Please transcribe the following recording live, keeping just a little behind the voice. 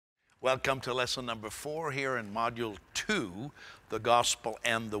Welcome to lesson number 4 here in module 2, the gospel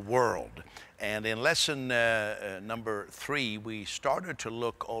and the world. And in lesson number 3, we started to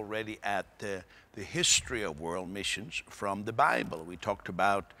look already at the history of world missions from the Bible. We talked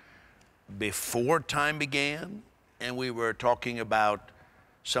about before time began, and we were talking about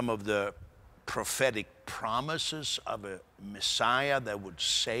some of the prophetic promises of a Messiah that would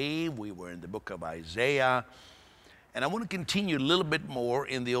save. We were in the book of Isaiah. And I want to continue a little bit more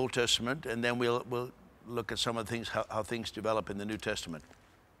in the Old Testament, and then we'll look at some of the things, how things develop in the New Testament.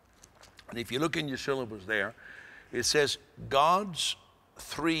 And if you look in your syllabus there, it says God's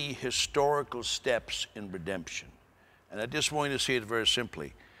 3 historical steps in redemption. And I just want you to see it very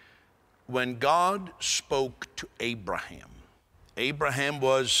simply. When God spoke to Abraham, Abraham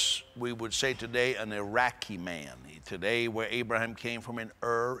was, we would say today, an Iraqi man. Today, where Abraham came from in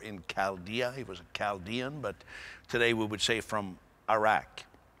Ur in Chaldea, he was a Chaldean, but today we would say from Iraq.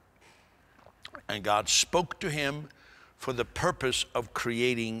 And God spoke to him for the purpose of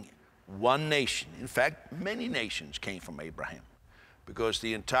creating one nation. In fact, many nations came from Abraham, because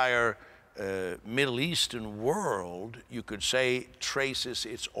the entire Middle Eastern world, you could say, traces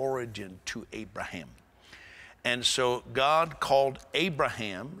its origin to Abraham. And so God called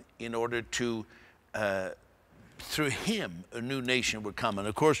Abraham in order to, through him, a new nation would come. And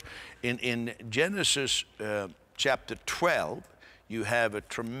of course, in Genesis chapter 12, you have a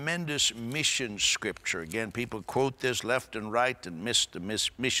tremendous mission scripture. Again, people quote this left and right and miss the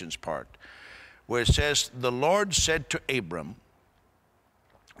missions part, where it says, the Lord said to Abram,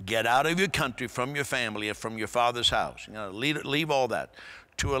 get out of your country, from your family, and from your father's house. You know, leave all that.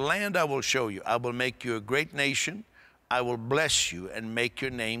 To a land I will show you. I will make you a great nation. I will bless you and make your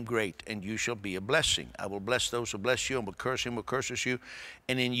name great, and you shall be a blessing. I will bless those who bless you, and will curse him who curses you,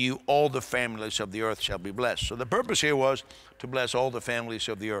 and in you all the families of the earth shall be blessed. So the purpose here was to bless all the families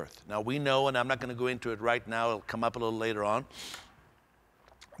of the earth. Now we know, and I'm not going to go into it right now, it'll come up a little later on,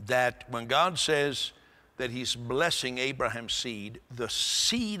 that when God says that he's blessing Abraham's seed, the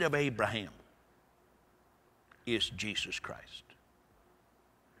seed of Abraham is Jesus Christ.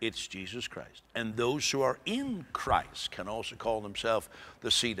 It's Jesus Christ. And those who are in Christ can also call themselves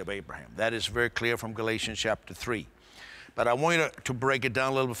the seed of Abraham. That is very clear from Galatians chapter 3. But I want you to break it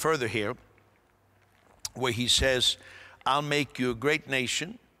down a little bit further here, where he says, I'll make you a great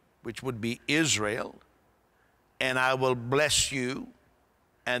nation, which would be Israel, and I will bless you.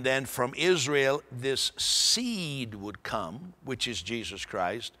 And then from Israel, this seed would come, which is Jesus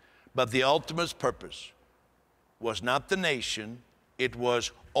Christ. But the ultimate purpose was not the nation, it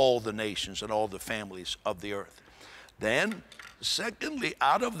was all the nations and all the families of the earth. Then, secondly,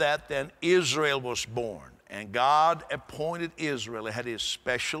 out of that, then Israel was born. And God appointed Israel. It had his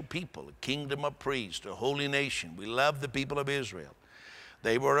special people, a kingdom of priests, a holy nation. We love the people of Israel.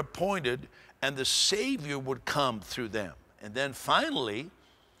 They were appointed, and the Savior would come through them. And then finally,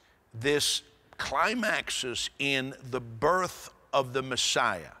 this climaxes in the birth of the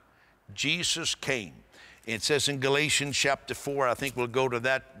Messiah. Jesus came. It says in Galatians chapter 4, I think we'll go to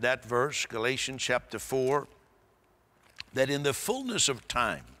that verse, Galatians chapter 4, that in the fullness of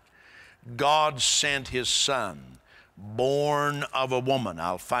time, God sent his son, born of a woman.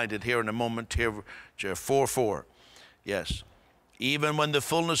 I'll find it here in a moment, here, 4:4. Yes. Even when the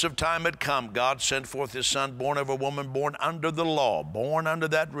fullness of time had come, God sent forth his son, born of a woman, born under the law, born under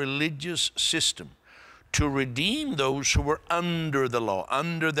that religious system, to redeem those who were under the law,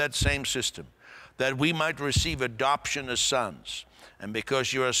 under that same system, that we might receive adoption as sons. And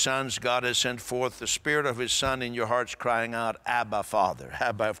because you are sons, God has sent forth the Spirit of his Son in your hearts, crying out, Abba, Father.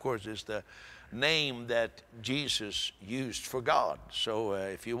 Abba, of course, is the name that Jesus used for God. So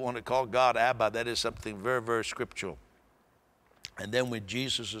if you want to call God Abba, that is something very, very scriptural. And then when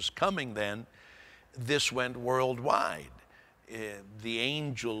Jesus is coming then, this went worldwide. The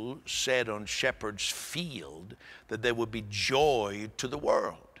angel said on Shepherd's Field that there would be joy to the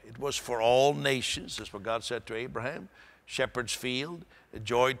world. It was for all nations. That's what God said to Abraham. Shepherd's Field,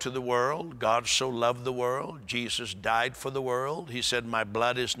 joy to the world. God so loved the world. Jesus died for the world. He said, my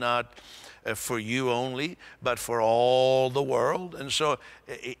blood is not for you only, but for all the world. And so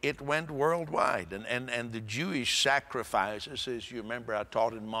it went worldwide. And the Jewish sacrifices, as you remember I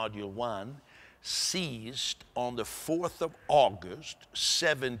taught in module 1, ceased on the 4th of August,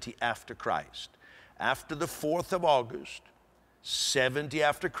 70 after Christ. After the 4th of August, 70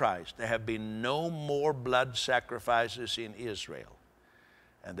 after Christ, there have been no more blood sacrifices in Israel.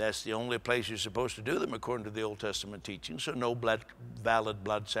 And that's the only place you're supposed to do them according to the Old Testament teaching. So no valid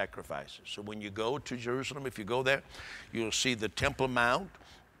blood sacrifices. So when you go to Jerusalem, if you go there, you'll see the Temple Mount.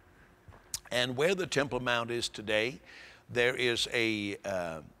 And where the Temple Mount is today, there is a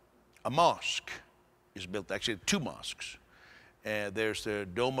a mosque is built, actually 2 mosques. There's the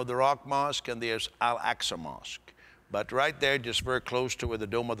Dome of the Rock Mosque and there's Al-Aqsa Mosque. But right there, just very close to where the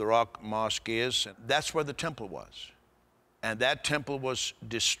Dome of the Rock Mosque is, that's where the temple was. And that temple was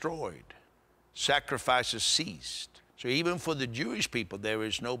destroyed. Sacrifices ceased. So even for the Jewish people, there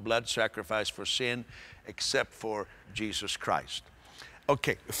is no blood sacrifice for sin except for Jesus Christ.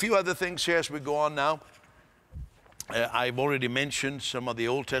 Okay, a few other things here as we go on now. I've already mentioned some of the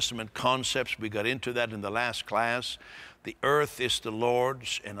Old Testament concepts. We got into that in the last class. The earth is the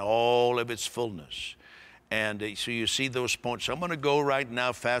Lord's and all of its fullness. And so you see those points. So I'm going to go right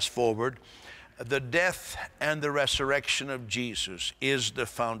now, fast forward. The death and the resurrection of Jesus is the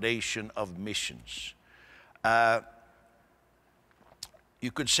foundation of missions. You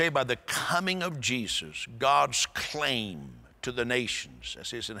could say by the coming of Jesus, God's claim to the nations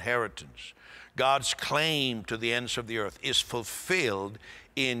as his inheritance, God's claim to the ends of the earth is fulfilled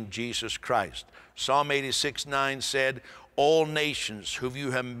in Jesus Christ. Psalm 86:9 said, all nations whom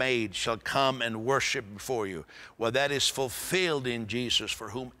you have made shall come and worship before you. Well, that is fulfilled in Jesus, for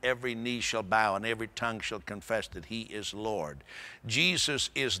whom every knee shall bow and every tongue shall confess that he is Lord. Jesus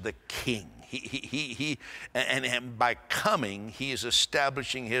is the King. And by coming, he is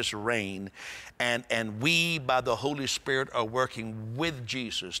establishing his reign. And we, by the Holy Spirit, are working with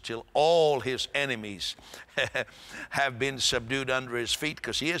Jesus till all his enemies have been subdued under his feet,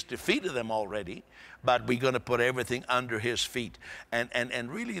 because he has defeated them already. But we're going to put everything under his feet.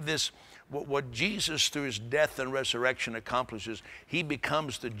 And really this, what Jesus through his death and resurrection accomplishes, he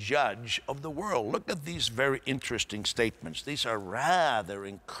becomes the judge of the world. Look at these very interesting statements. These are rather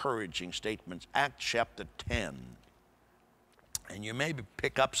encouraging statements. Acts chapter 10. And you maybe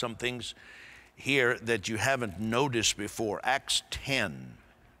pick up some things here that you haven't noticed before. Acts 10.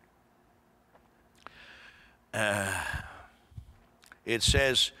 It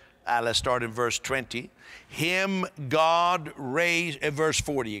says, let's start in verse 20. Him God raised, verse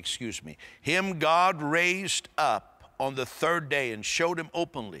 40, excuse me. Him God raised up on the 3rd day and showed him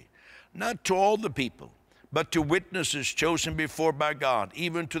openly, not to all the people, but to witnesses chosen before by God,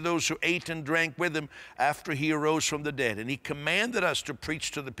 even to those who ate and drank with him after he arose from the dead. And he commanded us to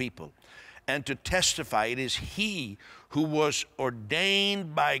preach to the people and to testify it is he who was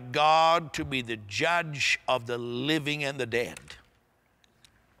ordained by God to be the judge of the living and the dead.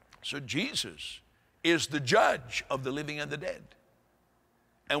 So Jesus is the judge of the living and the dead.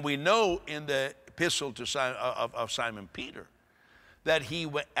 And we know in the epistle to Simon Peter that he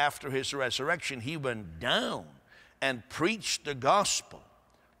went, after his resurrection, he went down and preached the gospel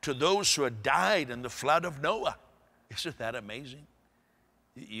to those who had died in the flood of Noah. Isn't that amazing?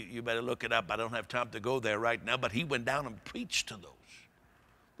 You better look it up. I don't have time to go there right now, but he went down and preached to those.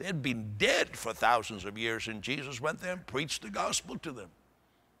 They had been dead for thousands of years, and Jesus went there and preached the gospel to them.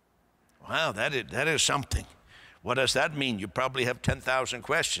 Wow, that is something. What does that mean? You probably have 10,000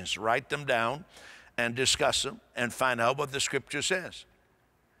 questions. Write them down and discuss them and find out what the scripture says.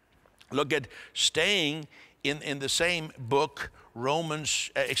 Look at staying in the same book,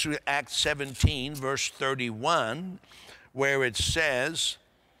 Acts 17, verse 31, where it says,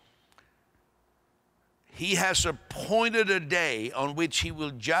 he has appointed a day on which he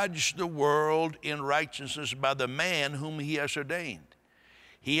will judge the world in righteousness by the man whom he has ordained.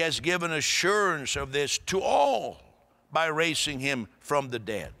 He has given assurance of this to all by raising him from the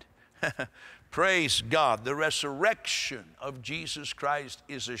dead. Praise God. The resurrection of Jesus Christ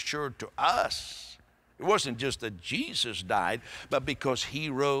is assured to us. It wasn't just that Jesus died, but because he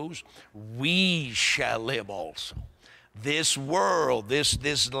rose, we shall live also. This world,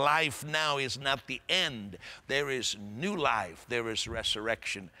 this life now is not the end. There is new life. There is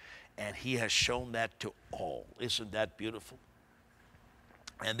resurrection. And he has shown that to all. Isn't that beautiful?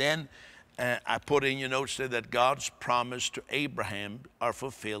 And then I put in your notes there that God's promise to Abraham are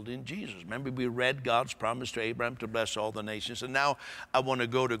fulfilled in Jesus. Remember, we read God's promise to Abraham to bless all the nations. And now I want to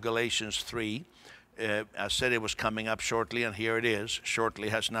go to Galatians 3. I said it was coming up shortly, and here it is. Shortly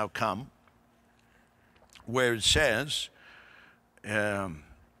has now come, where it says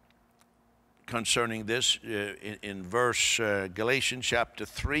concerning this in verse Galatians chapter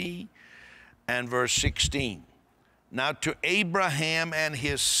 3 and verse 16. Now to Abraham and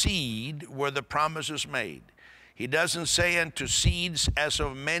his seed were the promises made. He doesn't say unto seeds as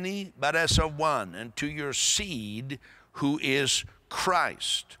of many, but as of one, and to your seed who is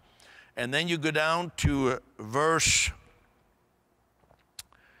Christ. And then you go down to verse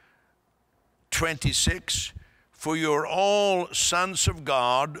 26. For you're all sons of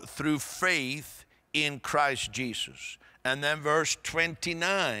God through faith in Christ Jesus. And then verse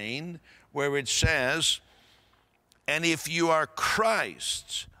 29, where it says, and if you are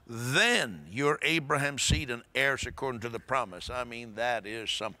Christ's, then you're Abraham's seed and heirs according to the promise. I mean, that is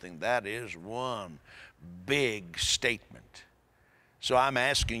something. That is one big statement. So I'm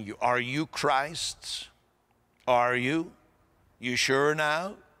asking you, are you Christ's? Are you? You sure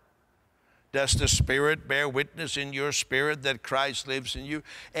now? Does the Spirit bear witness in your spirit that Christ lives in you?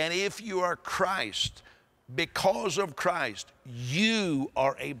 And if you are Christ, because of Christ, you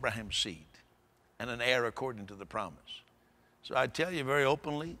are Abraham's seed and an heir according to the promise. So I tell you very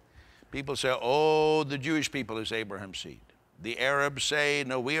openly, people say, oh, the Jewish people is Abraham's seed. The Arabs say,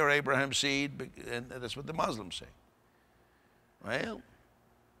 no, we are Abraham's seed, and that's what the Muslims say. Well,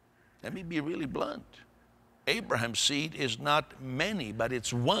 let me be really blunt. Abraham's seed is not many, but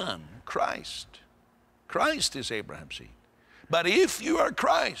it's one, Christ. Christ is Abraham's seed. But if you are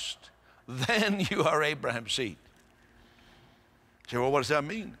Christ, then you are Abraham's seed. You say, well, what does that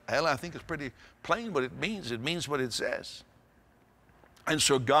mean? Well, I think it's pretty plain what it means. It means what it says. And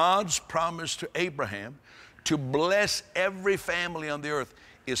so God's promise to Abraham to bless every family on the earth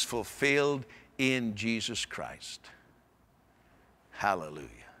is fulfilled in Jesus Christ. Hallelujah.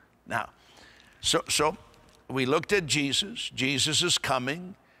 Now, so we looked at Jesus. Jesus is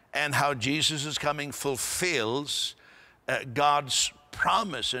coming, and how Jesus is coming fulfills God's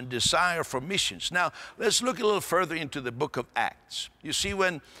promise and desire for missions. Now, let's look a little further into the book of Acts. You see,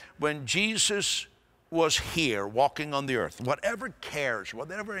 when Jesus was here walking on the earth, whatever cares,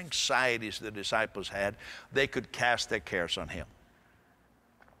 whatever anxieties the disciples had, they could cast their cares on him.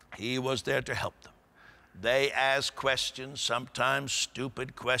 He was there to help them. They asked questions, sometimes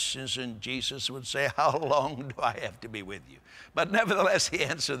stupid questions, and Jesus would say, how long do I have to be with you? But nevertheless, he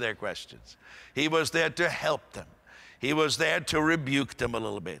answered their questions. He was there to help them. He was there to rebuke them a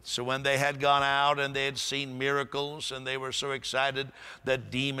little bit. So when they had gone out and they had seen miracles and they were so excited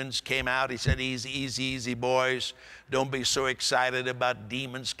that demons came out, he said, easy, easy, easy, boys. Don't be so excited about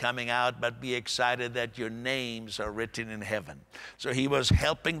demons coming out, but be excited that your names are written in heaven. So he was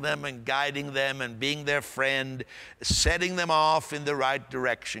helping them and guiding them and being their friend, setting them off in the right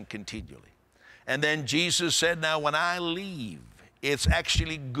direction continually. And then Jesus said, now when I leave, it's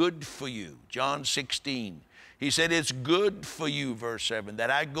actually good for you. John 16. He said, it's good for you, verse 7,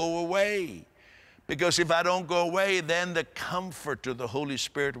 that I go away. Because if I don't go away, then the comforter, the Holy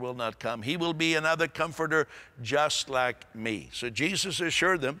Spirit, will not come. He will be another comforter just like me. So Jesus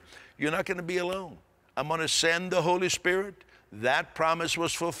assured them, you're not going to be alone. I'm going to send the Holy Spirit. That promise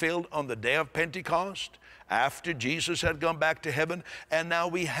was fulfilled on the day of Pentecost, after Jesus had gone back to heaven. And now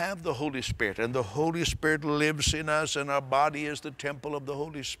we have the Holy Spirit. And the Holy Spirit lives in us, and our body is the temple of the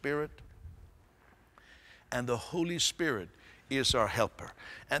Holy Spirit. And the Holy Spirit is our helper.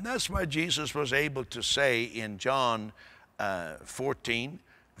 And that's why Jesus was able to say in John 14,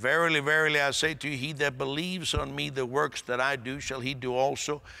 verily, verily, I say to you, he that believes on me, the works that I do shall he do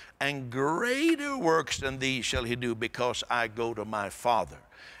also, and greater works than these shall he do, because I go to my Father.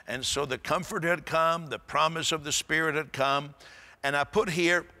 And so the comfort had come, the promise of the Spirit had come. And I put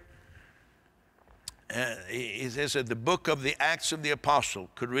here, it says that the book of the Acts of the Apostle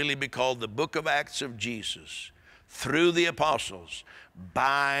could really be called the book of Acts of Jesus through the apostles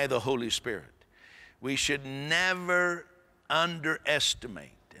by the Holy Spirit. We should never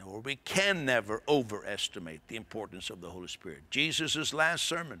underestimate, or we can never overestimate the importance of the Holy Spirit. Jesus' last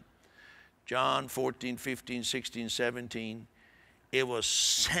sermon, John 14, 15, 16, 17, it was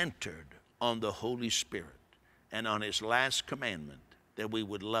centered on the Holy Spirit and on his last commandment that we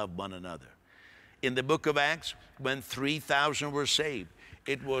would love one another. In the book of Acts, when 3,000 were saved,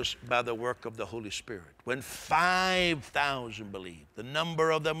 it was by the work of the Holy Spirit. When 5,000 believed, the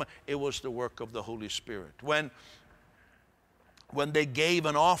number of them, it was the work of the Holy Spirit. When they gave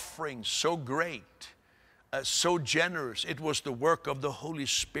an offering so great, so generous, it was the work of the Holy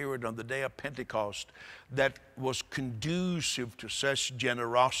Spirit on the day of Pentecost that was conducive to such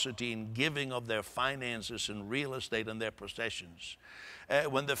generosity in giving of their finances and real estate and their possessions.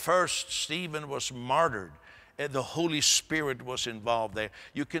 When the first Stephen was martyred, the Holy Spirit was involved there.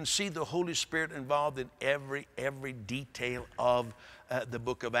 You can see the Holy Spirit involved in every detail of the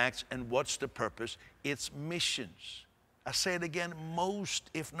book of Acts. And what's the purpose? It's missions. I say it again, most,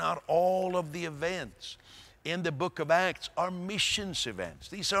 if not all, of the events in the book of Acts are missions events.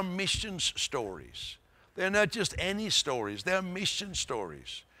 These are missions stories. They're not just any stories, they're mission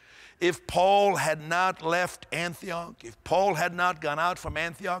stories. If Paul had not left Antioch, if Paul had not gone out from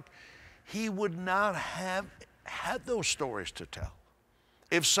Antioch, he would not have had those stories to tell.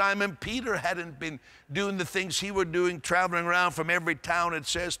 If Simon Peter hadn't been doing the things he was doing, traveling around from every town, it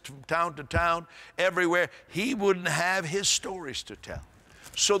says, from town to town, everywhere, he wouldn't have his stories to tell.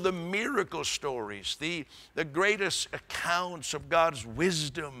 So the miracle stories, the greatest accounts of God's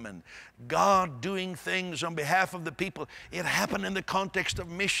wisdom and God doing things on behalf of the people, it happened in the context of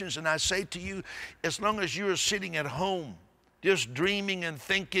missions. And I say to you, as long as you are sitting at home, just dreaming and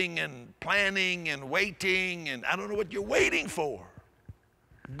thinking and planning and waiting, and I don't know what you're waiting for,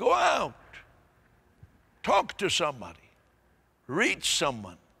 go out, talk to somebody, reach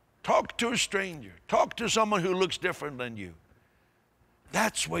someone, talk to a stranger, talk to someone who looks different than you.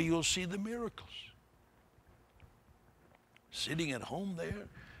 That's where you'll see the miracles. Sitting at home there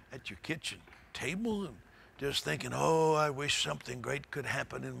at your kitchen table and just thinking, oh, I wish something great could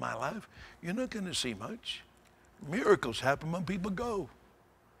happen in my life, you're not going to see much. Miracles happen when people go.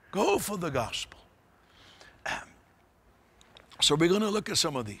 Go for the gospel. So we're going to look at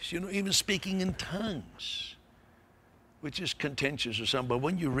some of these. Even speaking in tongues, which is contentious or something. But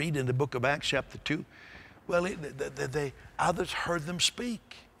when you read in the book of Acts chapter 2, well, others heard them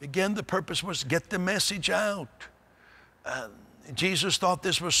speak. Again, the purpose was to get the message out. Jesus thought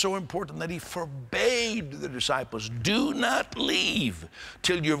this was so important that he forbade the disciples, do not leave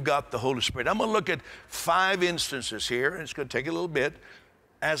till you've got the Holy Spirit. I'm going to look at 5 instances here, and it's going to take a little bit,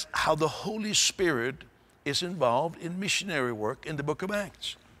 as how the Holy Spirit is involved in missionary work in the book of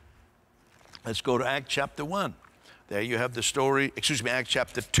Acts. Let's go to Acts chapter 1. There you have the story, Acts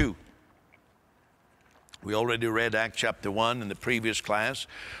chapter 2. We already read Acts chapter 1 in the previous class,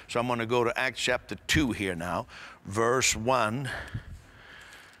 so I'm going to go to Acts chapter 2 here now, verse 1.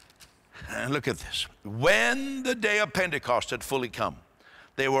 And look at this. When the day of Pentecost had fully come,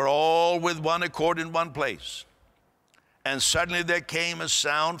 they were all with one accord in one place. And suddenly there came a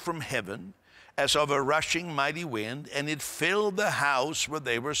sound from heaven as of a rushing mighty wind, and it filled the house where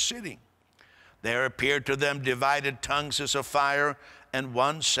they were sitting. There appeared to them divided tongues as of fire, and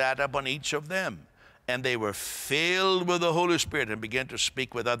one sat upon each of them. And they were filled with the Holy Spirit and began to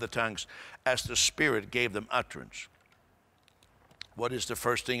speak with other tongues as the Spirit gave them utterance. What is the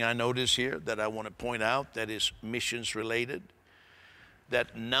first thing I notice here that I want to point out that is missions related?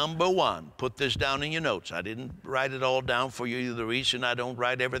 That number one, put this down in your notes. I didn't write it all down for you. The reason I don't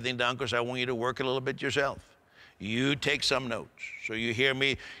write everything down because I want you to work a little bit yourself. You take some notes. So you hear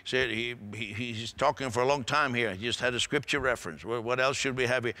me say he's talking for a long time here. He just had a scripture reference. What else should we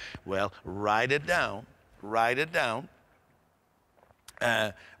have here? Well, write it down. Write it down.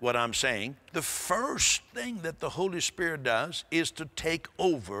 What I'm saying. The first thing that the Holy Spirit does is to take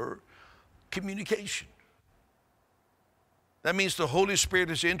over communication. That means the Holy Spirit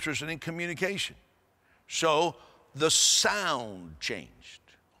is interested in communication. So the sound changed.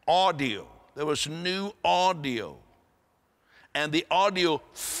 Audio. There was new audio, and the audio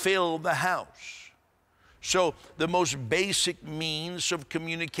filled the house. So the most basic means of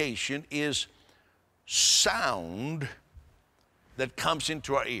communication is sound that comes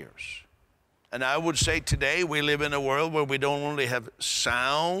into our ears. And I would say today we live in a world where we don't only have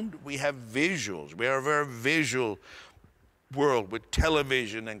sound, we have visuals. We are a very visual world with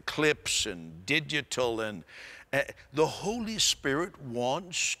television and clips and digital, and the Holy Spirit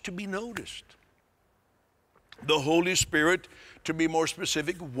wants to be noticed. The Holy Spirit, to be more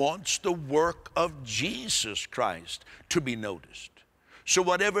specific, wants the work of Jesus Christ to be noticed. So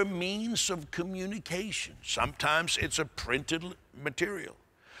whatever means of communication, sometimes it's a printed material,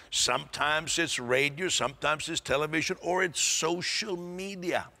 sometimes it's radio, sometimes it's television, or it's social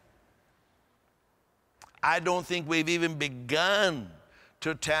media. I don't think we've even begun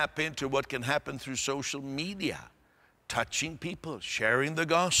to tap into what can happen through social media, touching people, sharing the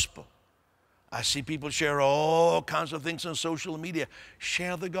gospel. I see people share all kinds of things on social media.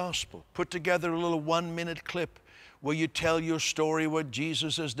 Share the gospel. Put together a little 1-minute clip where you tell your story, what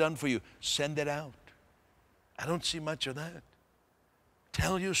Jesus has done for you. Send it out. I don't see much of that.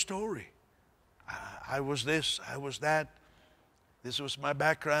 Tell your story. I was this, I was that. This was my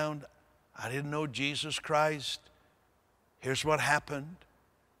background. I didn't know Jesus Christ. Here's what happened.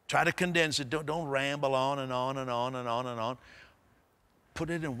 Try to condense it. Don't ramble on and on and on and on and on. Put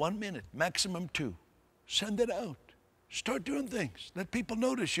it in 1 minute, maximum 2. Send it out. Start doing things. Let people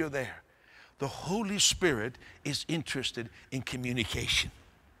notice you're there. The Holy Spirit is interested in communication.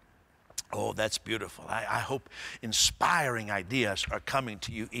 Oh, that's beautiful. I hope inspiring ideas are coming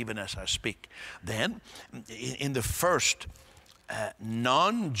to you even as I speak. Then, in the first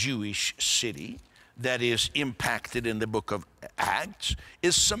non-Jewish city that is impacted in the book of Acts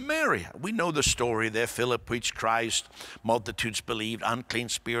is Samaria. We know the story there. Philip preached Christ. Multitudes believed. Unclean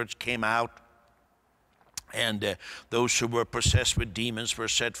spirits came out. And those who were possessed with demons were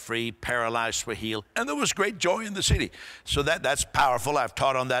set free. Paralyzed were healed. And there was great joy in the city. So that's powerful. I've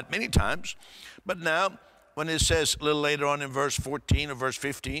taught on that many times. But now when it says a little later on in verse 14 or verse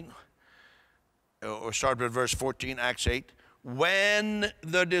 15, or start with verse 14, Acts 8, when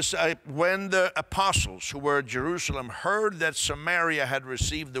the apostles who were at Jerusalem heard that Samaria had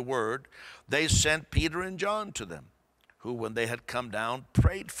received the word, they sent Peter and John to them, who, when they had come down,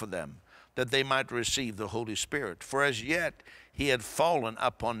 prayed for them, that they might receive the Holy Spirit. For as yet he had fallen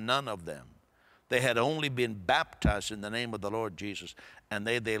upon none of them. They had only been baptized in the name of the Lord Jesus, and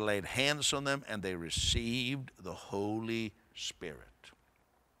they laid hands on them, and they received the Holy Spirit.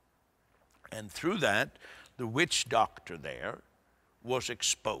 And through that, the witch doctor there was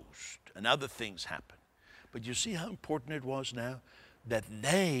exposed, and other things happened. But you see how important it was now that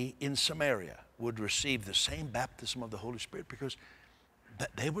they in Samaria would receive the same baptism of the Holy Spirit, because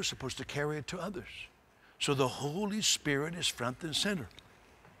they were supposed to carry it to others. So the Holy Spirit is front and center.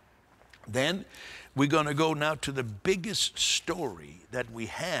 Then we're going to go now to the biggest story that we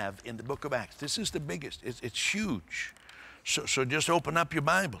have in the book of Acts. This is the biggest. It's huge. So just open up your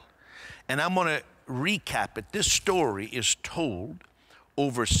Bible. And I'm going to recap it. This story is told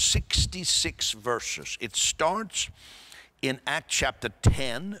over 66 verses. It starts in Acts chapter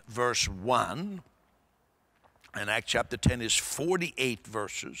 10, verse 1. And Acts chapter 10 is 48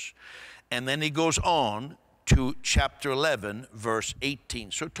 verses. And then he goes on to chapter 11, verse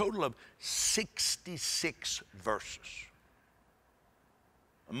 18. So a total of 66 verses.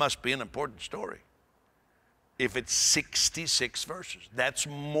 It must be an important story if it's 66 verses. That's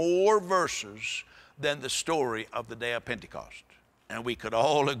more verses than the story of the day of Pentecost. And we could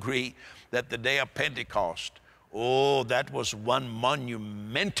all agree that the day of Pentecost, that was one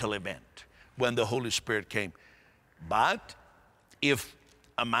monumental event when the Holy Spirit came. But if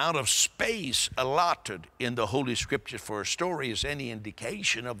amount of space allotted in the Holy Scripture for a story is any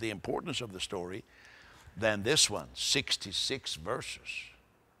indication of the importance of the story, then this one, 66 verses,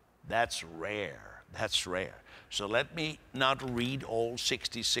 that's rare. That's rare. So let me not read all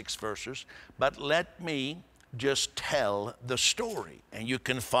 66 verses, but let me just tell the story. And you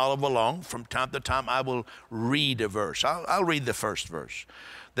can follow along. From time to time, I will read a verse. I'll read the first verse.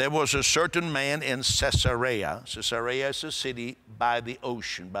 There was a certain man in Caesarea. Caesarea is a city by the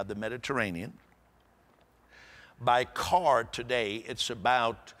ocean, by the Mediterranean. By car today, it's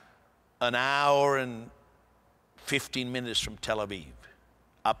about an hour and 15 minutes from Tel Aviv,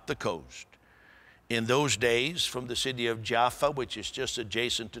 up the coast. In those days, from the city of Jaffa, which is just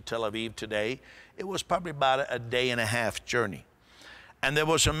adjacent to Tel Aviv today, it was probably about a day and a half journey. And there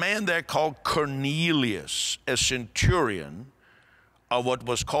was a man there called Cornelius, a centurion of what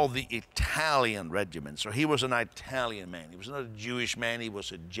was called the Italian regiment. So he was an Italian man. He was not a Jewish man. He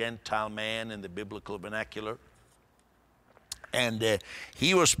was a Gentile man in the biblical vernacular. And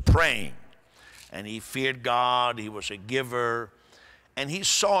he was praying, and he feared God. He was a giver, and he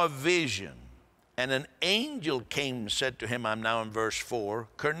saw a vision. And an angel came and said to him, I'm now in verse 4,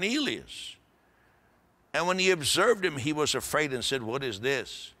 Cornelius. And when he observed him, he was afraid and said, what is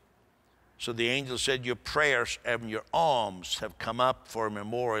this? So the angel said, your prayers and your alms have come up for a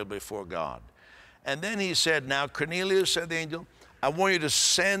memorial before God. And then he said, now Cornelius, said the angel, I want you to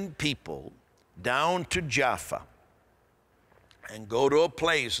send people down to Jaffa and go to a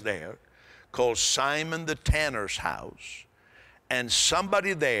place there called Simon the tanner's house. And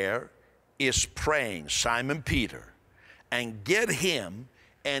somebody there is praying, Simon Peter, and get him,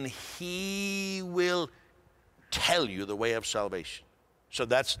 and he will tell you the way of salvation. So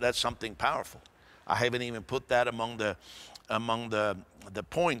that's something powerful. I haven't even put that among the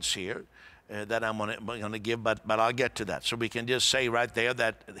points here that I'm going to give, but I'll get to that. So we can just say right there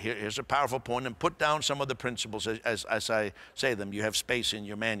that here's a powerful point, and put down some of the principles as I say them. You have space in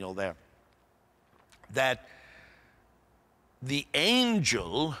your manual there. That the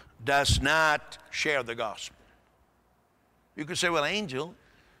angel does not share the gospel. You could say, well, angel,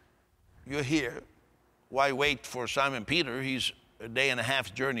 you're here. Why wait for Simon Peter? He's a day and a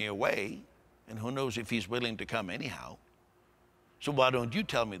half's journey away, and who knows if he's willing to come anyhow. So why don't you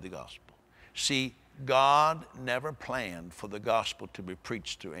tell me the gospel? See, God never planned for the gospel to be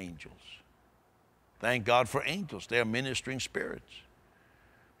preached to angels. Thank God for angels. They are ministering spirits.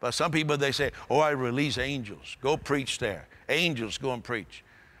 But some people, they say, I release angels. Go preach there. Angels, go and preach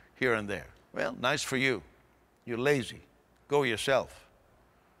here and there. Well, nice for you. You're lazy. Go yourself.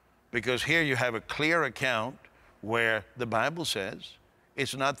 Because here you have a clear account where the Bible says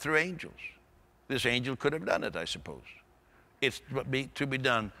it's not through angels. This angel could have done it, I suppose. It's to be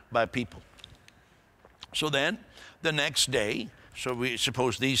done by people. So then, the next day, so we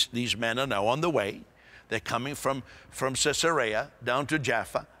suppose these men are now on the way. They're coming from Caesarea down to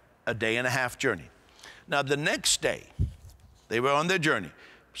Jaffa, a day and a half journey. Now, the next day, they were on their journey.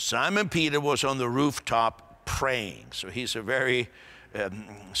 Simon Peter was on the rooftop praying. So he's a very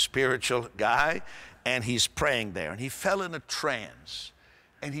spiritual guy, and he's praying there. And he fell in a trance,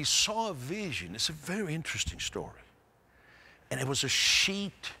 and he saw a vision. It's a very interesting story. And it was a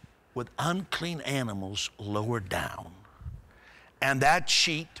sheet with unclean animals lowered down. And that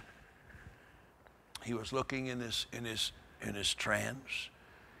sheet, he was looking in his trance.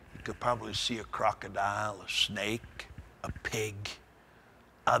 You could probably see a crocodile, a snake, a pig,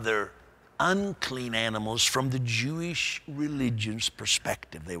 other unclean animals from the Jewish religion's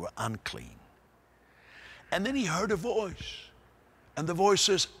perspective. They were unclean. And then he heard a voice. And the voice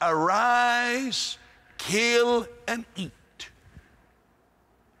says, "Arise, kill and eat."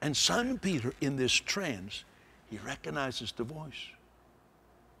 And Simon Peter, in this trance, he recognizes the voice.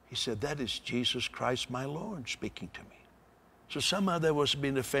 He said, "That is Jesus Christ, my Lord, speaking to me." So somehow there was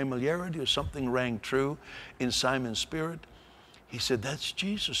been a familiarity, or something rang true in Simon's spirit. He said, "That's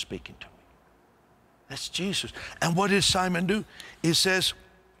Jesus speaking to me. That's Jesus." And what did Simon do? He says,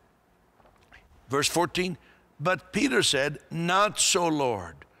 verse 14, "But Peter said, 'Not so,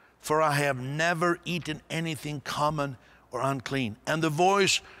 Lord, for I have never eaten anything common or unclean.' And the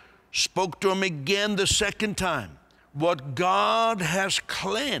voice spoke to him again the second time, 'What God has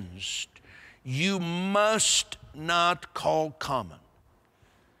cleansed, you must not call common.'"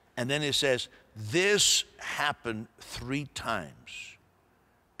 And then it says, this happened 3 times,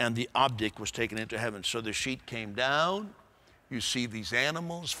 and the object was taken into heaven. So the sheet came down. You see these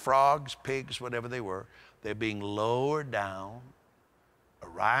animals, frogs, pigs, whatever they were, they're being lowered down.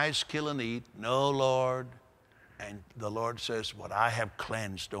 "Arise, kill and eat." "No, Lord." And the Lord says, "What I have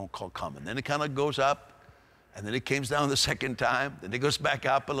cleansed, don't call common." Then it kind of goes up, and then it comes down the second time. Then it goes back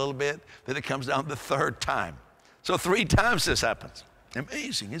up a little bit. Then it comes down the third time. So 3 times this happens.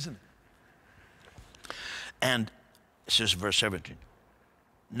 Amazing, isn't it? And it says, verse 17,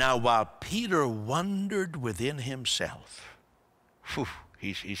 "Now while Peter wondered within himself,"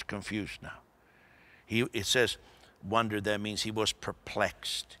 he's confused now. It says wondered, that means he was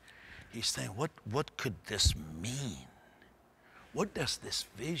perplexed. He's saying, what could this mean? What does this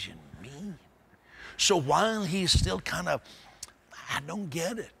vision mean? So while he's still kind of, I don't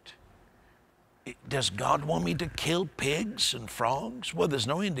get it. Does God want me to kill pigs and frogs? Well, there's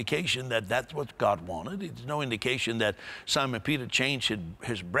no indication that that's what God wanted. There's no indication that Simon Peter changed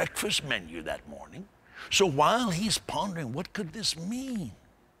his breakfast menu that morning. So while he's pondering, what could this mean?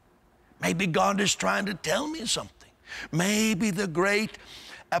 Maybe God is trying to tell me something. Maybe the great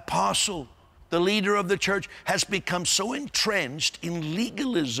apostle, the leader of the church, has become so entrenched in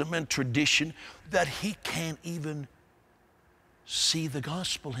legalism and tradition that he can't even see the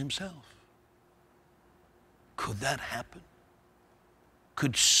gospel himself. Could that happen?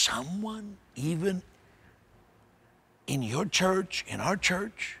 Could someone, even in your church, in our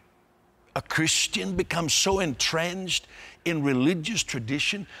church, a Christian, become so entrenched in religious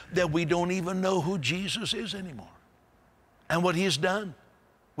tradition that we don't even know who Jesus is anymore and what he's done?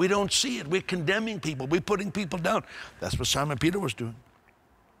 We don't see it. We're condemning people. We're putting people down. That's what Simon Peter was doing.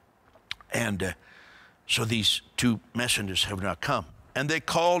 And so these 2 messengers have now come. And they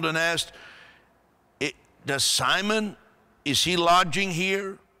called and asked, "Does Simon, is he lodging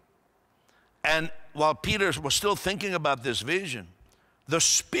here?" And while Peter was still thinking about this vision, the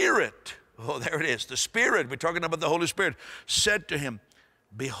Spirit, oh, there it is, the Spirit, we're talking about the Holy Spirit, said to him,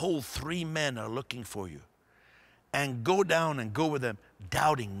 "Behold, 3 men are looking for you. And go down and go with them,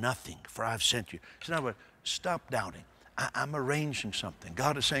 doubting nothing, for I've sent you." So now, stop doubting. I'm arranging something.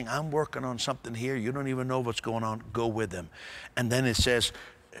 God is saying, I'm working on something here. You don't even know what's going on. Go with them. And then it says,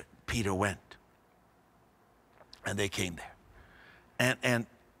 Peter went. And they came there. And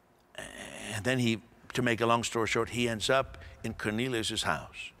then he, to make a long story short, he ends up in Cornelius'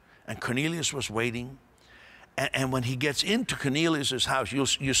 house. And Cornelius was waiting. And when he gets into Cornelius' house,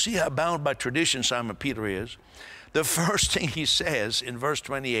 you see how bound by tradition Simon Peter is. The first thing he says in verse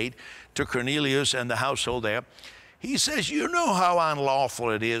 28 to Cornelius and the household there, he says, "You know how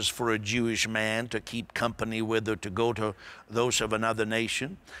unlawful it is for a Jewish man to keep company with or to go to those of another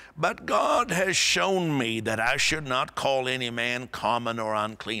nation. But God has shown me that I should not call any man common or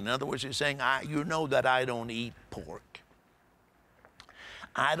unclean." In other words, he's saying, you know that I don't eat pork.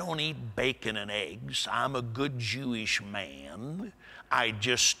 I don't eat bacon and eggs. I'm a good Jewish man. I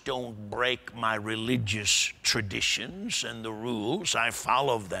just don't break my religious traditions and the rules. I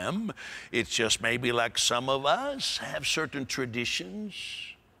follow them. It's just maybe like some of us have certain traditions,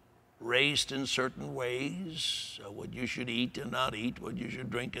 raised in certain ways, what you should eat and not eat, what you should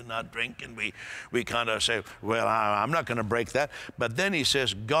drink and not drink. And we kind of say, well, I'm not going to break that. But then he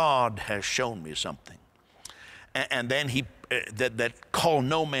says, God has shown me something. And then he that call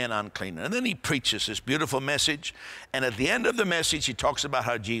no man unclean. And then he preaches this beautiful message. And at the end of the message, he talks about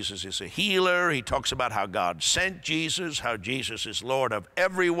how Jesus is a healer. He talks about how God sent Jesus, how Jesus is Lord of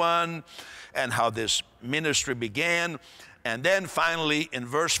everyone, and how this ministry began. And then finally in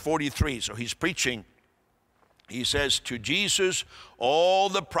verse 43, so he's preaching, he says, to Jesus, all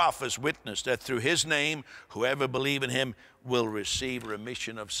the prophets witness that through his name, whoever believe in him will receive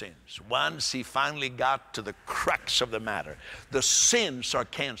remission of sins. Once he finally got to the crux of the matter, the sins are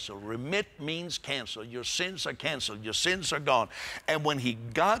canceled. Remit means cancel. Your sins are canceled. Your sins are gone. And when he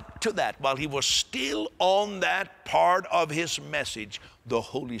got to that, while he was still on that part of his message, the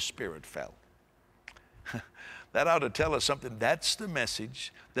Holy Spirit fell. That ought to tell us something. That's the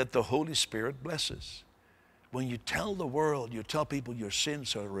message that the Holy Spirit blesses. When you tell the world, you tell people your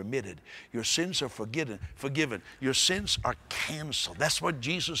sins are remitted, your sins are forgiven, your sins are canceled. That's what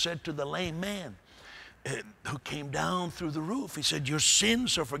Jesus said to the lame man who came down through the roof. He said, your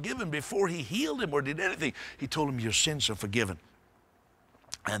sins are forgiven. Before he healed him or did anything, he told him, your sins are forgiven.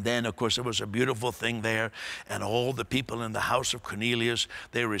 And then, of course, there was a beautiful thing there, and all the people in the house of Cornelius,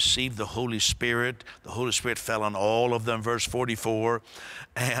 they received the Holy Spirit. The Holy Spirit fell on all of them, verse 44,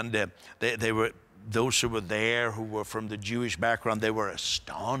 and they were, those who were there, who were from the Jewish background, they were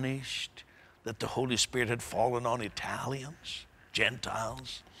astonished that the Holy Spirit had fallen on Italians,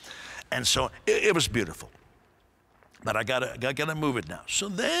 Gentiles, and so it was beautiful. But I gotta move it now. So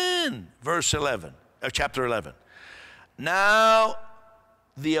then, verse 11, chapter 11. Now,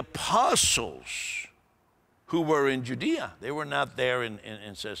 the apostles who were in Judea, they were not there in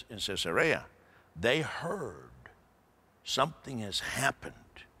Caesarea. They heard something has happened.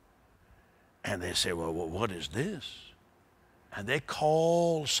 And they say, well, what is this? And they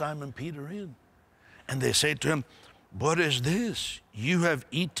call Simon Peter in. And they say to him, what is this? You have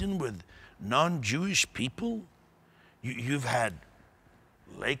eaten with non-Jewish people? You've had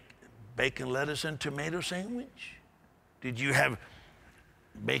bacon, lettuce, and tomato sandwich? Did you have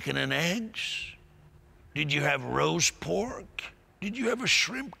bacon and eggs? Did you have roast pork? Did you have a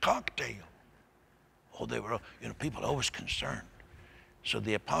shrimp cocktail? Oh, they were, people are always concerned. So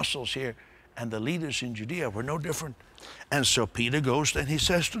the apostles here and the leaders in Judea were no different. And so Peter goes and he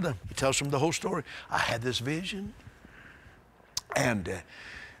says to them, he tells them the whole story. I had this vision, and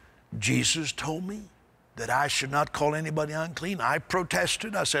Jesus told me that I should not call anybody unclean. I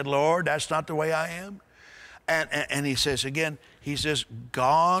protested. I said, Lord, that's not the way I am. And he says again, he says,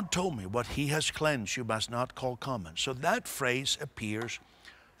 God told me what he has cleansed you must not call common. So that phrase appears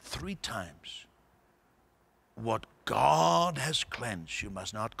 3 times. What God has cleansed you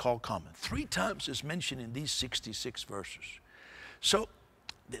must not call common. 3 times is mentioned in these 66 verses. So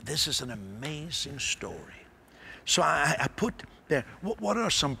this is an amazing story. So I put there, what are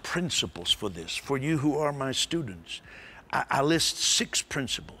some principles for this, for you who are my students? I list 6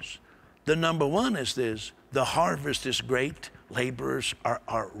 principles. The number 1 is this: the harvest is great, laborers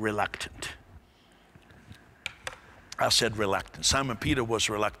are reluctant. I said reluctant. Simon Peter was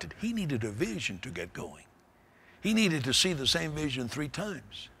reluctant. He needed a vision to get going. He needed to see the same vision 3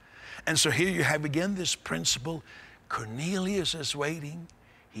 times. And so here you have again this principle. Cornelius is waiting.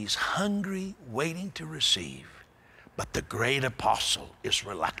 He's hungry, waiting to receive. But the great apostle is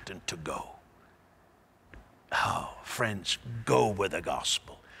reluctant to go. Oh, friends, go with the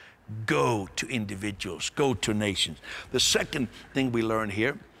gospel. Go to individuals, go to nations. The second thing we learn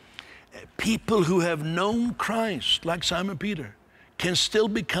here, people who have known Christ, like Simon Peter, can still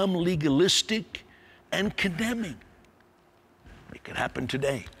become legalistic and condemning. It could happen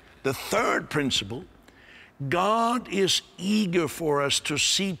today. The third principle, God is eager for us to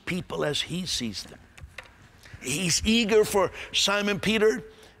see people as he sees them. He's eager for Simon Peter.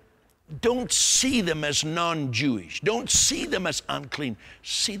 Don't see them as non-Jewish. Don't see them as unclean.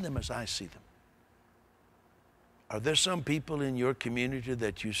 See them as I see them. Are there some people in your community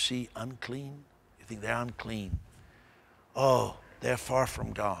that you see unclean? You think they're unclean. Oh, they're far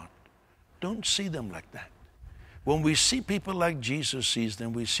from God. Don't see them like that. When we see people like Jesus sees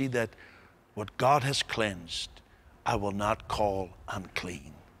them, we see that what God has cleansed, I will not call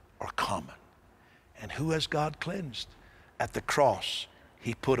unclean or common. And who has God cleansed? At the cross,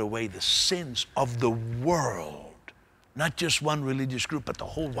 he put away the sins of the world, not just one religious group, but the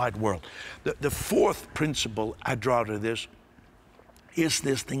whole wide world. The fourth principle I draw to this is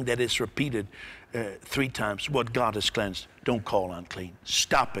this thing that is repeated 3 times. What God has cleansed, don't call unclean.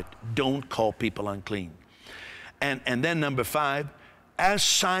 Stop it. Don't call people unclean. And then number 5, as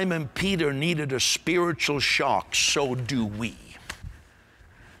Simon Peter needed a spiritual shock, so do we.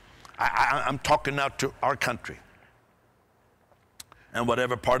 I'm talking now to our country. And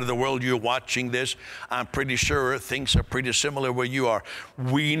whatever part of the world you're watching this, I'm pretty sure things are pretty similar where you are.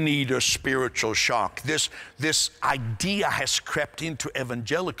 We need a spiritual shock. This idea has crept into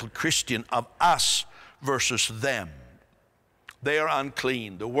evangelical Christian of us versus them. They are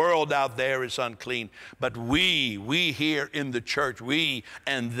unclean. The world out there is unclean. But we here in the church, we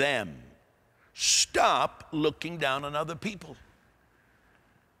and them, stop looking down on other people.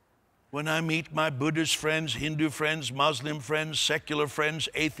 When I meet my Buddhist friends, Hindu friends, Muslim friends, secular friends,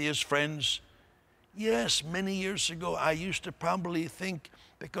 atheist friends, yes, many years ago, I used to probably think,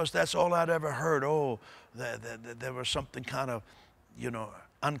 because that's all I'd ever heard, there was something kind of,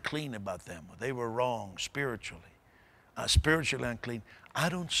 unclean about them. They were wrong spiritually unclean. I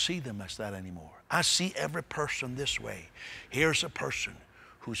don't see them as that anymore. I see every person this way. Here's a person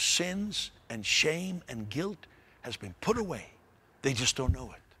whose sins and shame and guilt has been put away. They just don't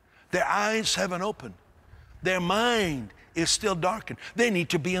know it. Their eyes haven't opened. Their mind is still darkened. They need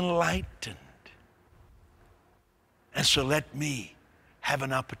to be enlightened. And so let me have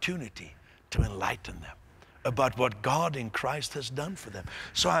an opportunity to enlighten them about what God in Christ has done for them.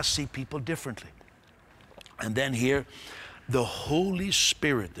 So I see people differently. And then here, the Holy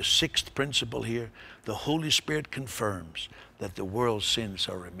Spirit, the sixth principle here, the Holy Spirit confirms that the world's sins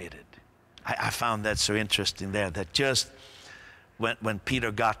are remitted. I found that so interesting there, that just when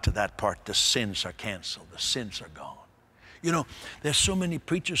Peter got to that part, the sins are canceled, the sins are gone. There's so many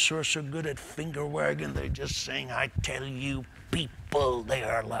preachers who are so good at finger wagging, they're just saying, I tell you people, they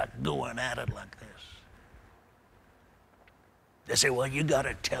are like going at it like this. They say, well, you got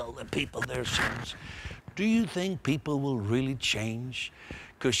to tell the people their sins. Do you think people will really change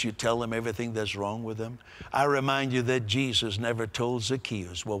because you tell them everything that's wrong with them? I remind you that Jesus never told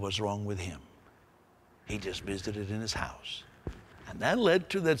Zacchaeus what was wrong with him. He just visited in his house. And that led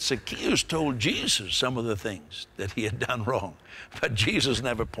to that Zacchaeus told Jesus some of the things that he had done wrong. But Jesus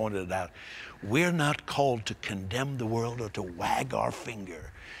never pointed it out. We're not called to condemn the world or to wag our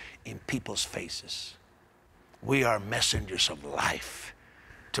finger in people's faces. We are messengers of life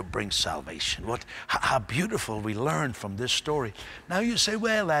to bring salvation. How beautiful we learn from this story. Now you say,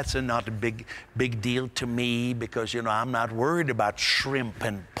 well, that's not a big deal to me because, I'm not worried about shrimp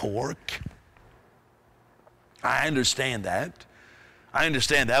and pork. I understand that. I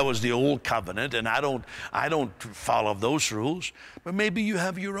understand that was the old covenant, and I don't follow those rules. But maybe you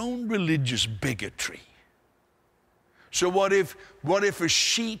have your own religious bigotry. So what if a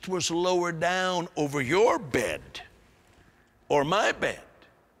sheet was lowered down over your bed or my bed?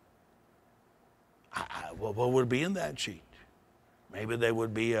 What would be in that sheet? Maybe there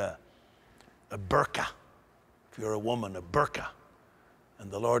would be a burqa. If you're a woman, a burqa. And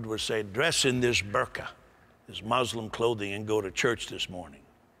the Lord would say, dress in this burqa, this Muslim clothing, and go to church this morning.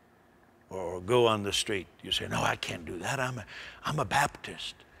 Or go on the street. You say, no, I can't do that. I'm a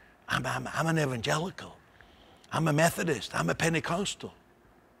Baptist. I'm an evangelical. I'm a Methodist. I'm a Pentecostal.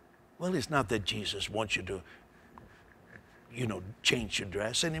 Well, it's not that Jesus wants you to, change your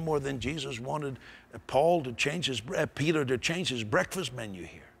dress any more than Jesus wanted Peter to change his breakfast menu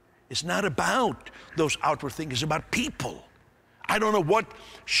here. It's not about those outward things. It's about people. I don't know what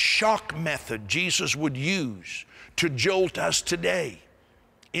shock method Jesus would use to jolt us today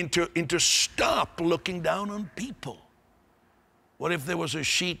into stop looking down on people. What if there was a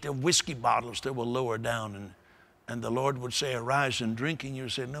sheet of whiskey bottles that were lowered down and the Lord would say, arise and drink, and you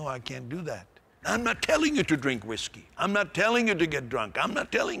say, no, I can't do that. I'm not telling you to drink whiskey. I'm not telling you to get drunk. I'm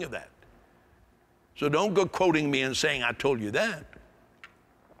not telling you that. So don't go quoting me and saying, I told you that.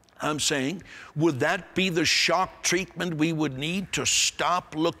 I'm saying, would that be the shock treatment we would need to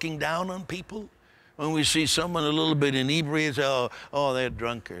stop looking down on people? When we see someone a little bit inebriated, they're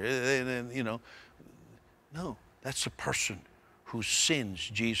drunk. No, that's a person whose sins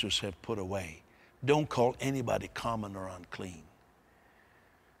Jesus had put away. Don't call anybody common or unclean.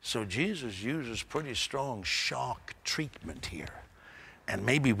 So Jesus uses pretty strong shock treatment here. And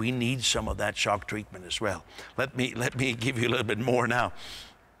maybe we need some of that shock treatment as well. Let me give you a little bit more now.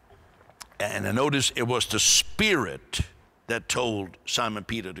 And notice it was the Spirit that told Simon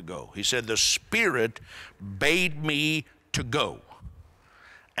Peter to go. He said, the Spirit bade me to go.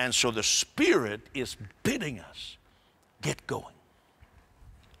 And so the Spirit is bidding us, get going.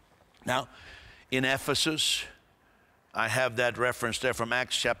 Now, in Ephesus, I have that reference there from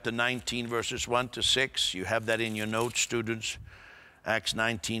Acts chapter 19, verses 1 to 6. You have that in your notes, students. Acts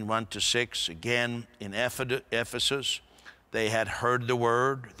 19, 1 to 6. Again, in Ephesus, they had heard the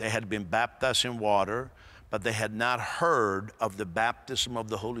word. They had been baptized in water, but they had not heard of the baptism of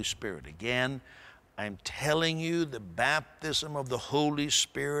the Holy Spirit. Again, I'm telling you, the baptism of the Holy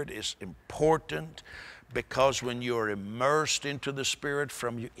Spirit is important Because when you're immersed into the Spirit,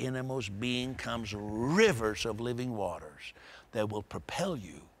 from your innermost being comes rivers of living waters that will propel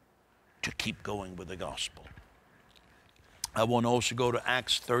you to keep going with the gospel. I want to also go to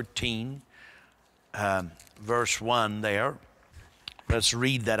Acts 13, verse 1 there. Let's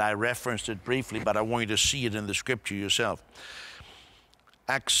read that. I referenced it briefly, but I want you to see it in the scripture yourself.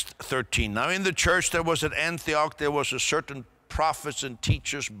 Acts 13. Now in the church that was at Antioch, there was a certain prophets and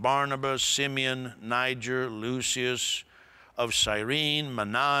teachers, Barnabas, Simeon, Niger, Lucius of Cyrene,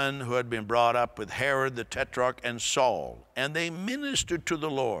 Manaen, who had been brought up with Herod the Tetrarch, and Saul. And they ministered to the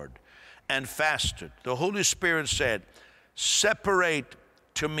Lord and fasted. The Holy Spirit said, separate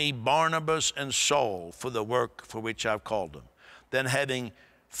to me Barnabas and Saul for the work for which I've called them. Then having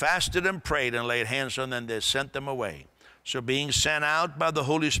fasted and prayed and laid hands on them, they sent them away. So being sent out by the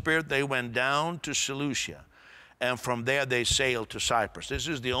Holy Spirit, they went down to Seleucia. And from there they sailed to Cyprus. This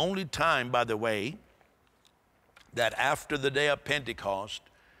is the only time, by the way, that after the day of Pentecost,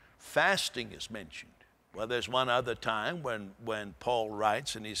 fasting is mentioned. Well, there's one other time when Paul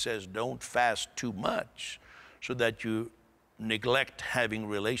writes and he says, don't fast too much so that you neglect having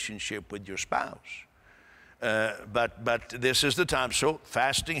relationship with your spouse. But this is the time. So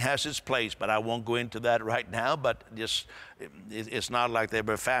fasting has its place, but I won't go into that right now. But it's not like they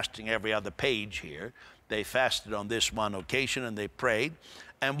were fasting every other page here. They fasted on this one occasion and they prayed.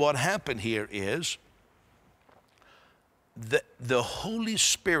 And what happened here is the Holy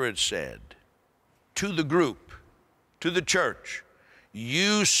Spirit said to the group, to the church,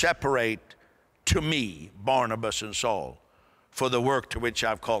 you separate to me Barnabas and Saul for the work to which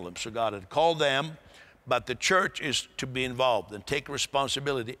I've called them. So God had called them, but the church is to be involved and take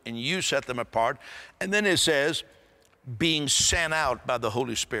responsibility, and you set them apart. And then it says, being sent out by the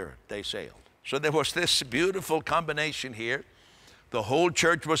Holy Spirit, they sailed. So there was this beautiful combination here. The whole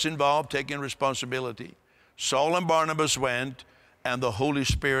church was involved, taking responsibility. Saul and Barnabas went, and the Holy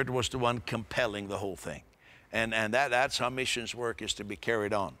Spirit was the one compelling the whole thing. And that's how missions work is to be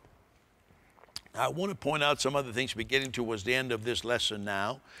carried on. I want to point out some other things. We're getting towards the end of this lesson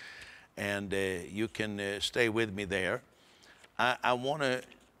now, and you can stay with me there. I want to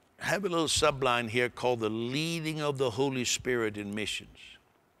have a little subline here called the leading of the Holy Spirit in missions.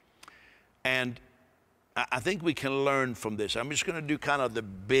 And I think we can learn from this. I'm just going to do kind of the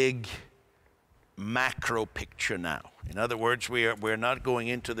big macro picture now. In other words, we're not going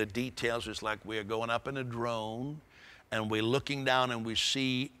into the details. It's like we're going up in a drone and we're looking down and we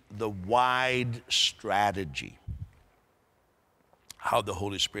see the wide strategy, how the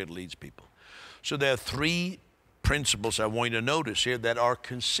Holy Spirit leads people. So there are three principles I want you to notice here that are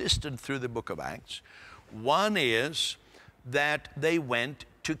consistent through the book of Acts. One is that they went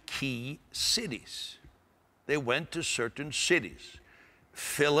to key cities. They went to certain cities.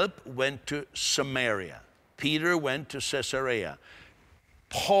 Philip went to Samaria. Peter went to Caesarea.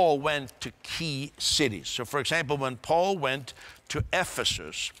 Paul went to key cities. So for example, when Paul went to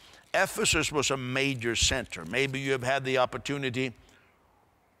Ephesus, Ephesus was a major center. Maybe you have had the opportunity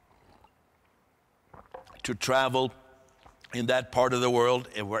to travel in that part of the world.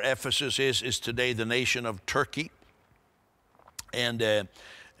 Where Ephesus is today the nation of Turkey. And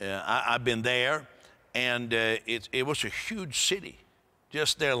I've been there, and it was a huge city.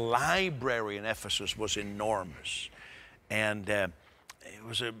 Just their library in Ephesus was enormous. And it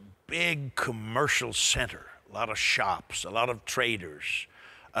was a big commercial center, a lot of shops, a lot of traders,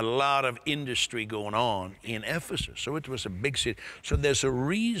 a lot of industry going on in Ephesus. So it was a big city. So there's a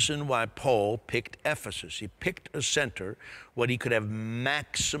reason why Paul picked Ephesus. He picked a center where he could have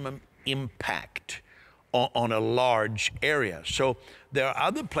maximum impact on a large area. So there are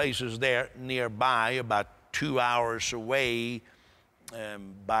other places there nearby, about 2 hours away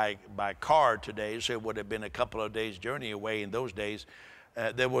by car today. So it would have been a couple of days' journey away in those days.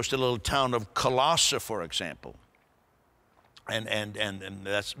 There was the little town of Colossae, for example. And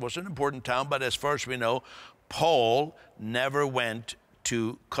that was an important town, but as far as we know, Paul never went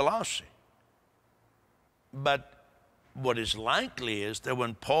to Colossae. But what is likely is that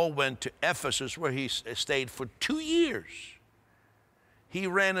when Paul went to Ephesus, where he stayed for 2 years, he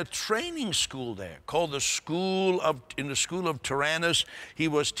ran a training school there called in the school of Tyrannus. He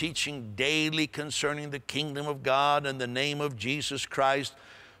was teaching daily concerning the kingdom of God and the name of Jesus Christ.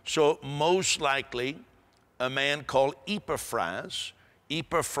 So most likely a man called Epaphras,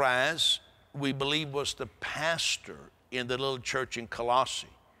 we believe, was the pastor in the little church in Colossae.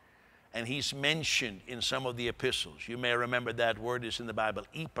 And he's mentioned in some of the epistles. You may remember that word is in the Bible,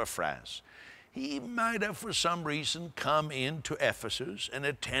 Epaphras. He might have, for some reason, come into Ephesus and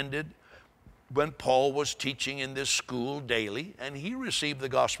attended when Paul was teaching in this school daily, and he received the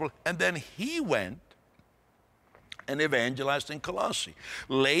gospel, and then he went and evangelized in Colossae.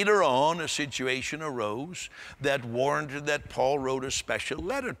 Later on, a situation arose that warranted that Paul wrote a special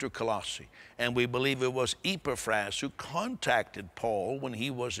letter to Colossae. And we believe it was Epaphras who contacted Paul when he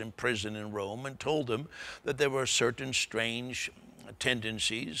was in prison in Rome and told him that there were certain strange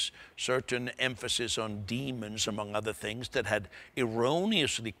tendencies, certain emphasis on demons, among other things, that had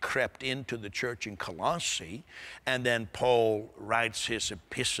erroneously crept into the church in Colossae. And then Paul writes his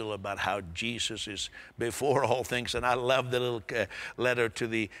epistle about how Jesus is before all things. And I love the little letter to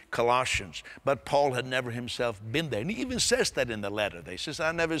the Colossians. But Paul had never himself been there. And he even says that in the letter. He says,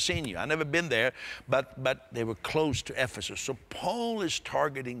 I've never seen you. I've never been there. But they were close to Ephesus. So Paul is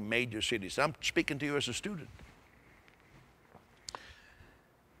targeting major cities. I'm speaking to you as a student.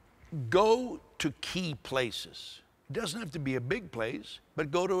 Go to key places. It doesn't have to be a big place,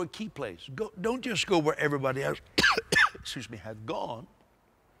 but go to a key place. Don't just go where everybody else excuse me, had gone.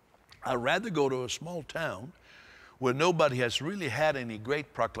 I'd rather go to a small town where nobody has really had any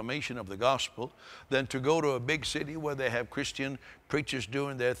great proclamation of the gospel than to go to a big city where they have Christian preachers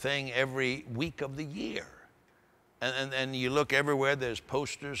doing their thing every week of the year. And you look everywhere, there's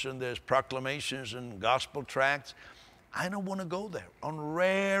posters and there's proclamations and gospel tracts. I don't want to go there. On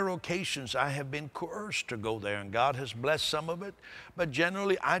rare occasions, I have been coerced to go there, and God has blessed some of it. But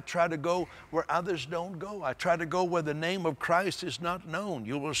generally, I try to go where others don't go. I try to go where the name of Christ is not known.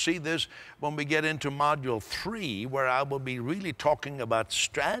 You will see this when we get into Module 3, where I will be really talking about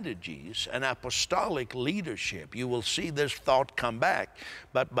strategies and apostolic leadership. You will see this thought come back.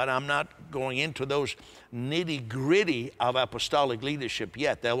 But I'm not going into those nitty-gritty of apostolic leadership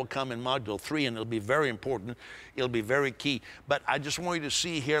yet. That will come in Module 3, and it'll be very important. It'll be very key. But I just want you to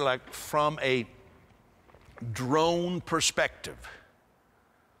see here, like from a drone perspective,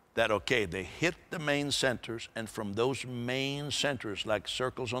 that, okay, they hit the main centers, and from those main centers, like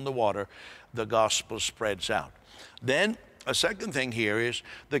circles on the water, the gospel spreads out. Then a second thing here is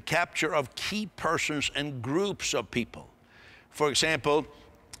the capture of key persons and groups of people. For example,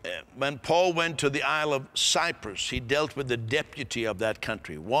 when Paul went to the Isle of Cyprus, he dealt with the deputy of that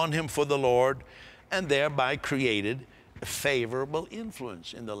country, won him for the Lord, and thereby created a favorable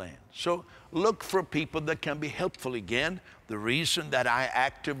influence in the land. So look for people that can be helpful. Again, the reason that I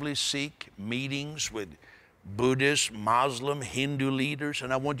actively seek meetings with Buddhist, Muslim, Hindu leaders,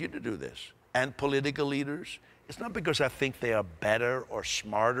 and I want you to do this, and political leaders, it's not because I think they are better or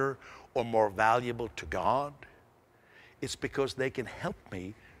smarter or more valuable to God. It's because they can help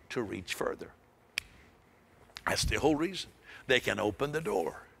me to reach further. That's the whole reason. They can open the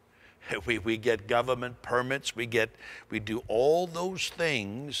door. We get government permits. We do all those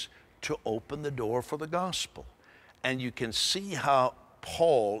things to open the door for the gospel. And you can see how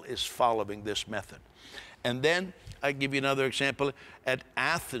Paul is following this method. And then I give you another example. At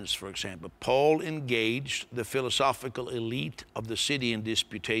Athens, for example, Paul engaged the philosophical elite of the city in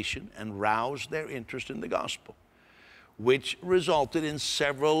disputation and roused their interest in the gospel, which resulted in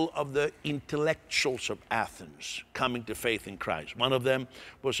several of the intellectuals of Athens coming to faith in Christ. One of them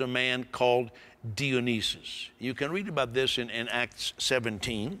was a man called Dionysius. You can read about this in Acts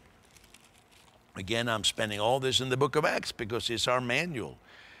 17. Again, I'm spending all this in the book of Acts because it's our manual.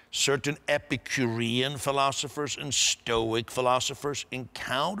 Certain Epicurean philosophers and Stoic philosophers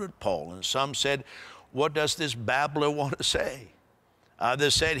encountered Paul, and some said, "What does this babbler want to say?"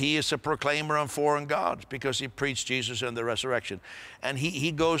 Others said he is a proclaimer of foreign gods because he preached Jesus and the resurrection. And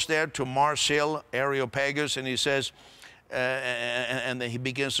he goes there to Marsil, Areopagus, and he says, and then he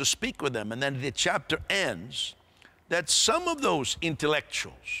begins to speak with them. And then the chapter ends that some of those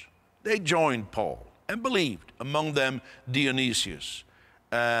intellectuals, they joined Paul and believed, among them Dionysius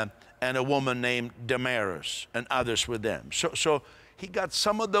and a woman named Damaris, and others with them. So he got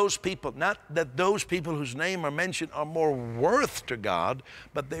some of those people, not that those people whose name are mentioned are more worth to God,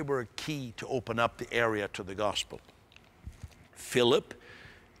 but they were a key to open up the area to the gospel. Philip,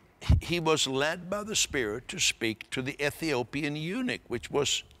 he was led by the Spirit to speak to the Ethiopian eunuch,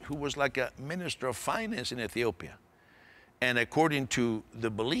 who was like a minister of finance in Ethiopia. And according to the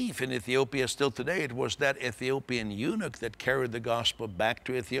belief in Ethiopia still today, it was that Ethiopian eunuch that carried the gospel back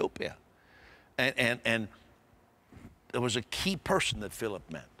to Ethiopia. And there was a key person that Philip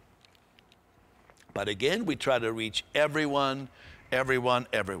met. But again, we try to reach everyone. And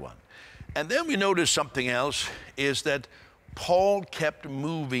then we notice something else, is that Paul kept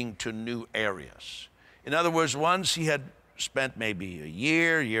moving to new areas. In other words, once he had spent maybe a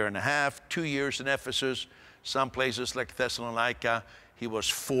year and a half, 2 years in Ephesus, some places like Thessalonica, he was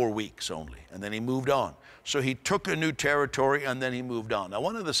 4 weeks only, and then he moved on. So he took a new territory, and then he moved on. Now,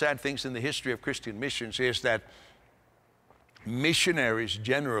 one of the sad things in the history of Christian missions is that missionaries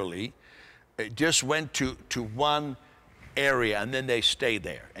generally just went to one area and then they stayed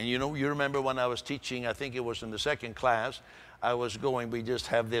there. And you know, you remember when I was teaching, I think it was in the second class, we just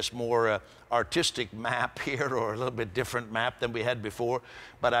have this more artistic map here, or a little bit different map than we had before.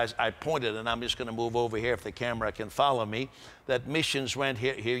 But I pointed, and I'm just going to move over here if the camera can follow me, that missions went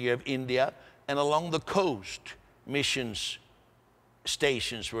here. Here you have India, and along the coast, missions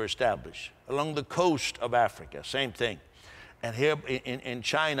stations were established. Along the coast of Africa, same thing. And here in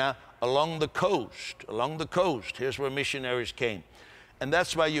China, along the coast, here's where missionaries came. And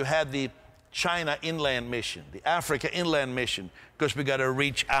that's why you had the China Inland Mission, the Africa Inland Mission, because we got to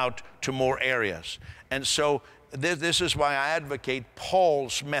reach out to more areas. And so this is why I advocate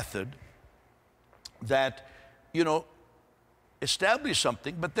Paul's method, that, you know, establish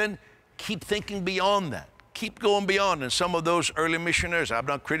something, but then keep thinking beyond that. Keep going beyond. And some of those early missionaries, I'm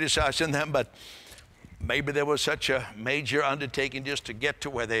not criticizing them, but maybe there was such a major undertaking just to get to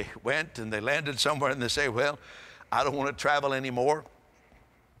where they went, and they landed somewhere and they say, well, I don't want to travel anymore.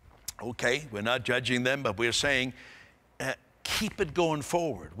 Okay, we're not judging them, but we're saying keep it going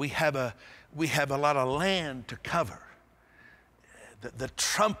forward. We have a lot of land to cover. The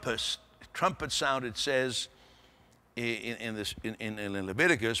trumpet sound, it says in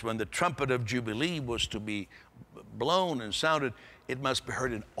Leviticus, when the trumpet of Jubilee was to be blown and sounded, it must be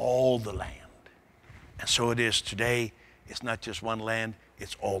heard in all the land. And so it is today. It's not just one land,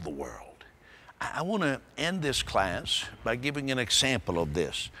 it's all the world. I want to end this class by giving an example of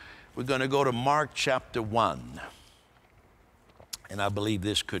this. We're going to go to Mark chapter 1. And I believe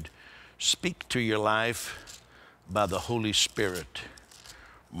this could speak to your life by the Holy Spirit.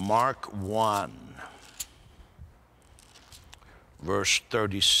 Mark 1, verse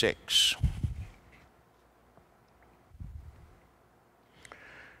 36.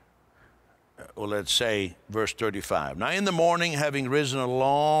 Well, let's say verse 35. Now in the morning, having risen a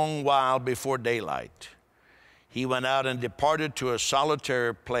long while before daylight, he went out and departed to a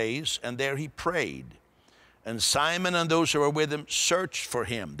solitary place, and there he prayed. And Simon and those who were with him searched for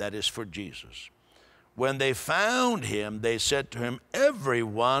him, that is, for Jesus. When they found him, they said to him,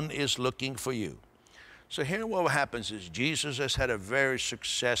 everyone is looking for you. So here what happens is Jesus has had a very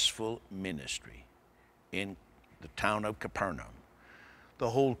successful ministry in the town of Capernaum.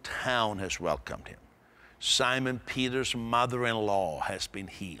 The whole town has welcomed him. Simon Peter's mother-in-law has been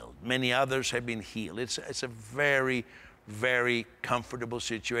healed. Many others have been healed. It's a very, very comfortable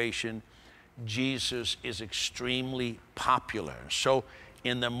situation. Jesus is extremely popular. So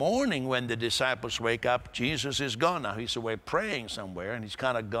in the morning when the disciples wake up, Jesus is gone. Now he's away praying somewhere, and he's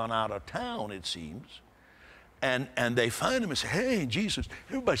kind of gone out of town, it seems. And they find him and say, hey, Jesus,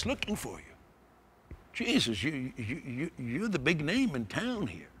 everybody's looking for you. Jesus, you're the big name in town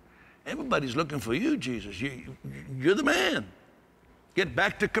here. Everybody's looking for you, Jesus. You're the man. Get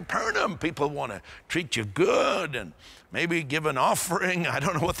back to Capernaum. People want to treat you good and maybe give an offering. I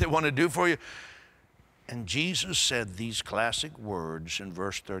don't know what they want to do for you. And Jesus said these classic words in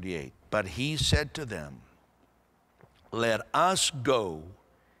verse 38. But he said to them, let us go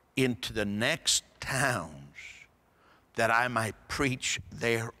into the next towns, that I might preach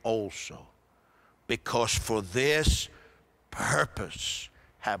there also, because for this purpose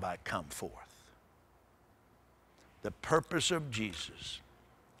have I come forth. The purpose of Jesus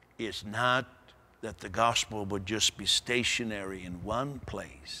is not that the gospel would just be stationary in one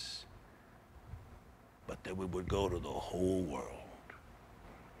place, but that we would go to the whole world.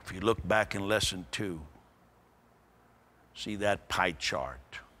 If you look back in lesson 2, see that pie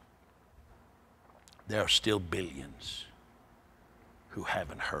chart. There are still billions who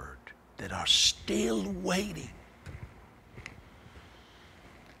haven't heard, that are still waiting.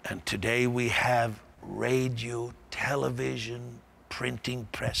 And today we have radio, television, printing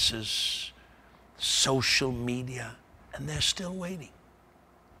presses, social media, and they're still waiting.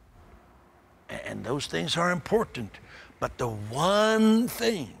 And those things are important. But the one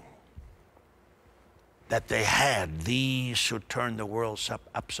thing that they had, these who turned the world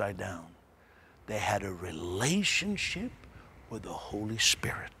upside down, they had a relationship with the Holy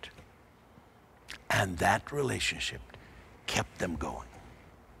Spirit. And that relationship kept them going.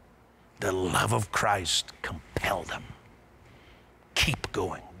 The love of Christ compelled them. Keep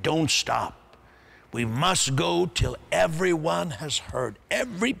going. Don't stop. We must go till everyone has heard.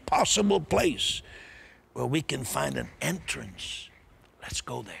 Every possible place where we can find an entrance, let's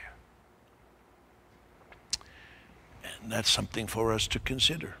go there. And that's something for us to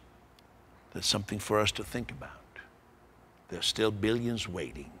consider. That's something for us to think about. There's still billions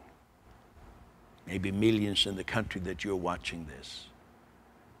waiting. Maybe millions in the country that you're watching this.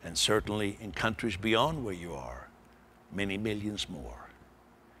 And certainly in countries beyond where you are, many millions more.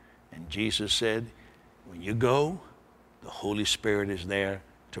 And Jesus said, when you go, the Holy Spirit is there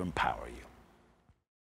to empower you.